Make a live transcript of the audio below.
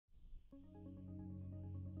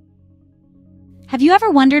Have you ever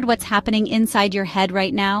wondered what's happening inside your head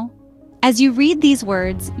right now? As you read these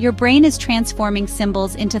words, your brain is transforming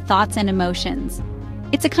symbols into thoughts and emotions.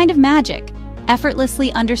 It's a kind of magic,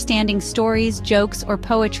 effortlessly understanding stories, jokes, or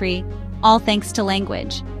poetry, all thanks to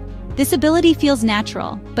language. This ability feels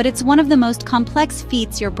natural, but it's one of the most complex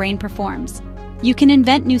feats your brain performs. You can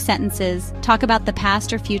invent new sentences, talk about the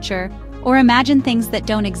past or future, or imagine things that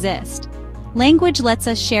don't exist. Language lets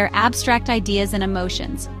us share abstract ideas and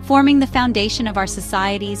emotions, forming the foundation of our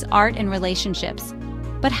societies, art, and relationships.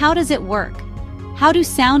 But how does it work? How do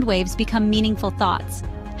sound waves become meaningful thoughts?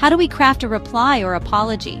 How do we craft a reply or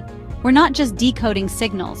apology? We're not just decoding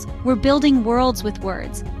signals, we're building worlds with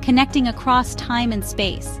words, connecting across time and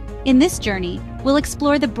space. In this journey, we'll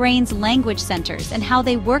explore the brain's language centers and how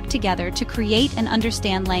they work together to create and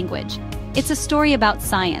understand language. It's a story about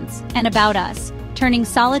science and about us, turning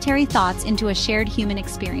solitary thoughts into a shared human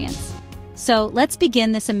experience. So let's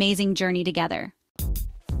begin this amazing journey together.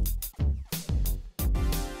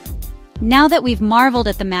 Now that we've marveled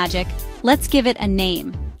at the magic, let's give it a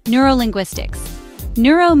name: Neurolinguistics.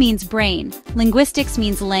 Neuro means brain, linguistics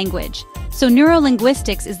means language. So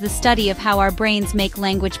neurolinguistics is the study of how our brains make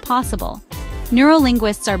language possible.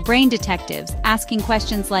 Neurolinguists are brain detectives, asking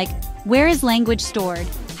questions like, where is language stored?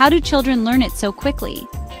 How do children learn it so quickly?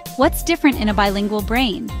 What's different in a bilingual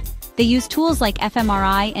brain? They use tools like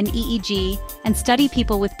fMRI and EEG and study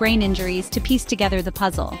people with brain injuries to piece together the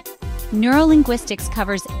puzzle. Neurolinguistics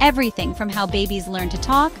covers everything from how babies learn to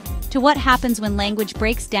talk to what happens when language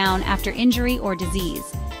breaks down after injury or disease.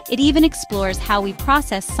 It even explores how we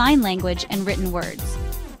process sign language and written words.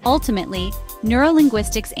 Ultimately,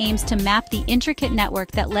 neurolinguistics aims to map the intricate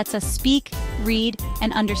network that lets us speak, read,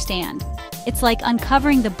 and understand. It's like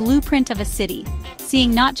uncovering the blueprint of a city,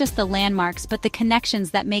 seeing not just the landmarks but the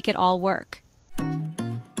connections that make it all work.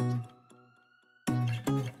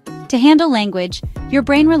 To handle language, your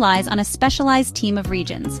brain relies on a specialized team of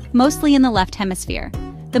regions, mostly in the left hemisphere.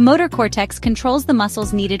 The motor cortex controls the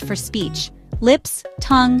muscles needed for speech: lips,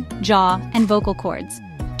 tongue, jaw, and vocal cords,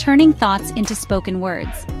 turning thoughts into spoken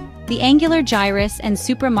words. The angular gyrus and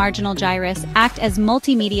supramarginal gyrus act as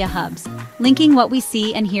multimedia hubs, linking what we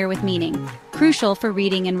see and hear with meaning, crucial for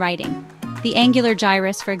reading and writing. The angular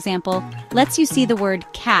gyrus, for example, lets you see the word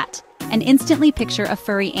cat and instantly picture a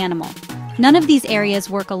furry animal. None of these areas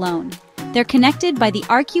work alone. They're connected by the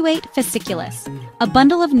arcuate fasciculus, a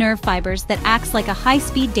bundle of nerve fibers that acts like a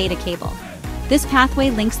high-speed data cable. This pathway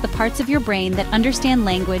links the parts of your brain that understand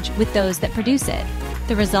language with those that produce it.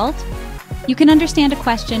 The result? You can understand a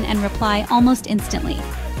question and reply almost instantly.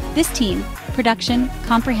 This team, production,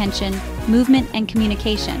 comprehension, movement, and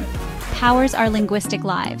communication, powers our linguistic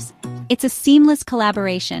lives. It's a seamless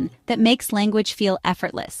collaboration that makes language feel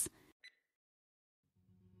effortless.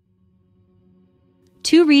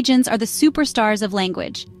 Two regions are the superstars of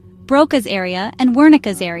language: Broca's area and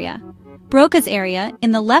Wernicke's area. Broca's area,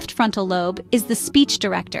 in the left frontal lobe, is the speech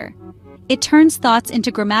director. It turns thoughts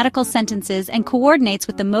into grammatical sentences and coordinates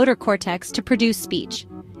with the motor cortex to produce speech.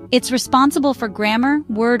 It's responsible for grammar,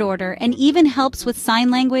 word order, and even helps with sign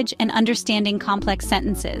language and understanding complex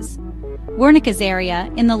sentences. Wernicke's area,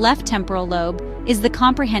 in the left temporal lobe, is the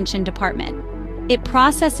comprehension department. It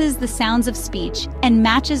processes the sounds of speech and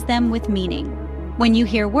matches them with meaning. When you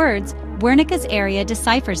hear words, Wernicke's area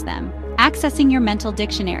deciphers them, accessing your mental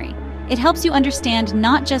dictionary. It helps you understand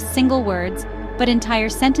not just single words, but entire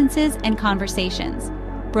sentences and conversations.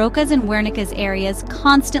 Broca's and Wernicke's areas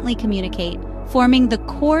constantly communicate, forming the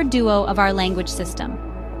core duo of our language system.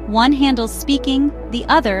 One handles speaking, the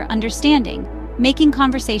other understanding, making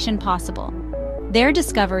conversation possible. Their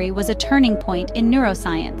discovery was a turning point in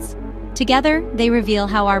neuroscience. Together, they reveal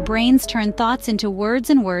how our brains turn thoughts into words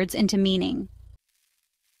and words into meaning.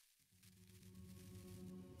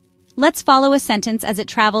 Let's follow a sentence as it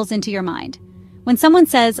travels into your mind. When someone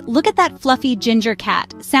says, "Look at that fluffy ginger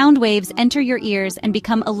cat," sound waves enter your ears and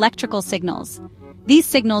become electrical signals. These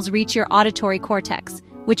signals reach your auditory cortex,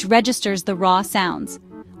 which registers the raw sounds.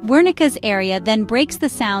 Wernicke's area then breaks the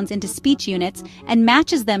sounds into speech units and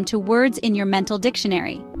matches them to words in your mental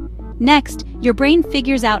dictionary. Next, your brain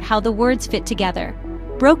figures out how the words fit together.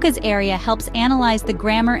 Broca's area helps analyze the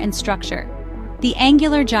grammar and structure. The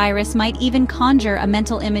angular gyrus might even conjure a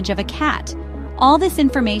mental image of a cat. All this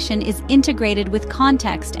information is integrated with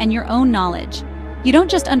context and your own knowledge. You don't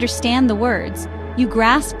just understand the words, you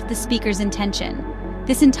grasp the speaker's intention.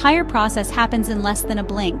 This entire process happens in less than a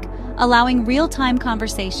blink, allowing real-time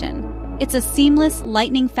conversation. It's a seamless,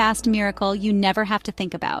 lightning-fast miracle you never have to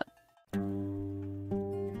think about.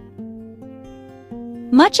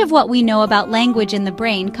 Much of what we know about language in the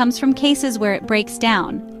brain comes from cases where it breaks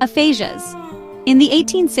down, aphasias. In the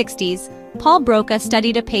 1860s, Paul Broca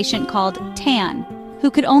studied a patient called Tan, who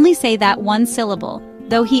could only say that one syllable,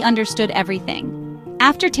 though he understood everything.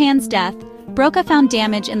 After Tan's death, Broca found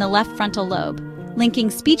damage in the left frontal lobe, linking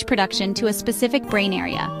speech production to a specific brain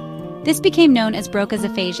area. This became known as Broca's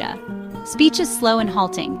aphasia. Speech is slow and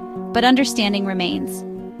halting, but understanding remains.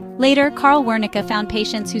 Later, Carl Wernicke found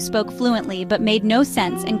patients who spoke fluently but made no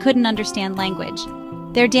sense and couldn't understand language.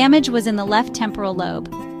 Their damage was in the left temporal lobe,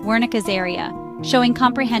 Wernicke's area, showing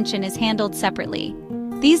comprehension is handled separately.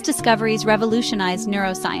 These discoveries revolutionized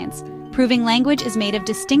neuroscience, proving language is made of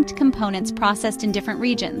distinct components processed in different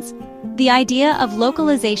regions. The idea of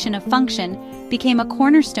localization of function became a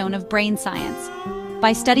cornerstone of brain science.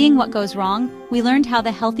 By studying what goes wrong, we learned how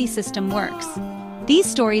the healthy system works. These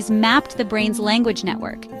stories mapped the brain's language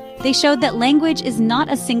network. They showed that language is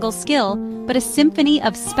not a single skill, but a symphony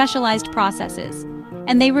of specialized processes.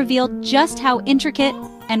 And they revealed just how intricate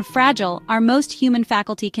and fragile our most human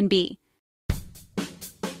faculty can be.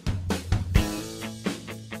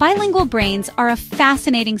 Bilingual brains are a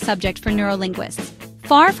fascinating subject for neurolinguists.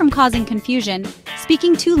 Far from causing confusion,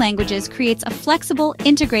 speaking two languages creates a flexible,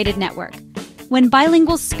 integrated network. When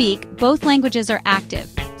bilinguals speak, both languages are active,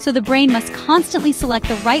 so the brain must constantly select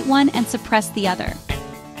the right one and suppress the other.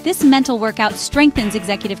 This mental workout strengthens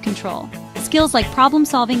executive control, skills like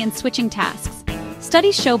problem-solving and switching tasks.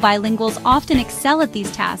 Studies show bilinguals often excel at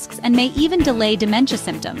these tasks and may even delay dementia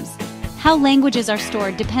symptoms. How languages are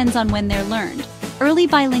stored depends on when they're learned. Early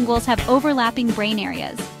bilinguals have overlapping brain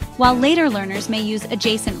areas, while later learners may use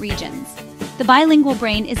adjacent regions. The bilingual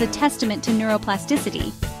brain is a testament to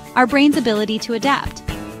neuroplasticity, our brain's ability to adapt.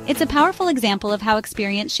 It's a powerful example of how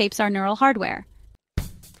experience shapes our neural hardware.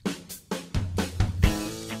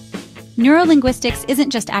 Neurolinguistics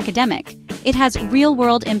isn't just academic, it has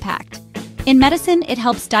real-world impact. In medicine, it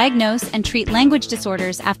helps diagnose and treat language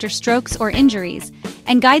disorders after strokes or injuries,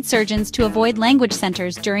 and guide surgeons to avoid language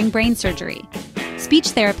centers during brain surgery. Speech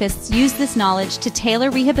therapists use this knowledge to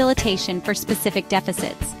tailor rehabilitation for specific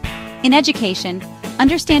deficits. In education,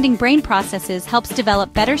 understanding brain processes helps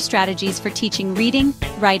develop better strategies for teaching reading,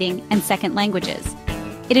 writing, and second languages.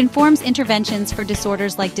 It informs interventions for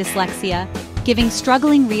disorders like dyslexia, giving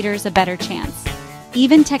struggling readers a better chance.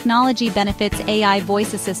 Even technology benefits. AI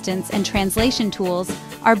voice assistants and translation tools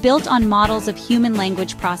are built on models of human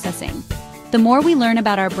language processing. The more we learn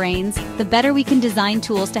about our brains, the better we can design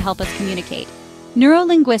tools to help us communicate.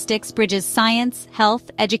 Neurolinguistics bridges science,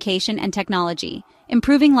 health, education, and technology,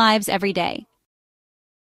 improving lives every day.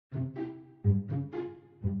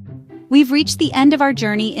 We've reached the end of our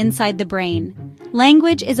journey inside the brain.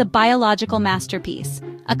 Language is a biological masterpiece,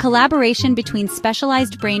 a collaboration between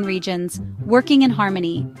specialized brain regions, working in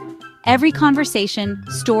harmony. Every conversation,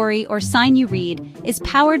 story, or sign you read is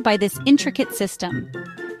powered by this intricate system.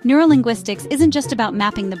 Neurolinguistics isn't just about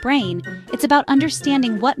mapping the brain, it's about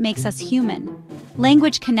understanding what makes us human.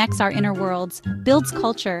 Language connects our inner worlds, builds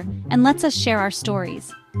culture, and lets us share our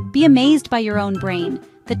stories. Be amazed by your own brain,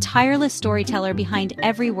 the tireless storyteller behind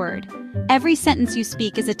every word. Every sentence you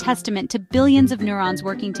speak is a testament to billions of neurons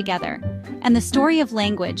working together. And the story of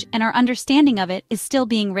language and our understanding of it is still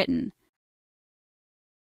being written.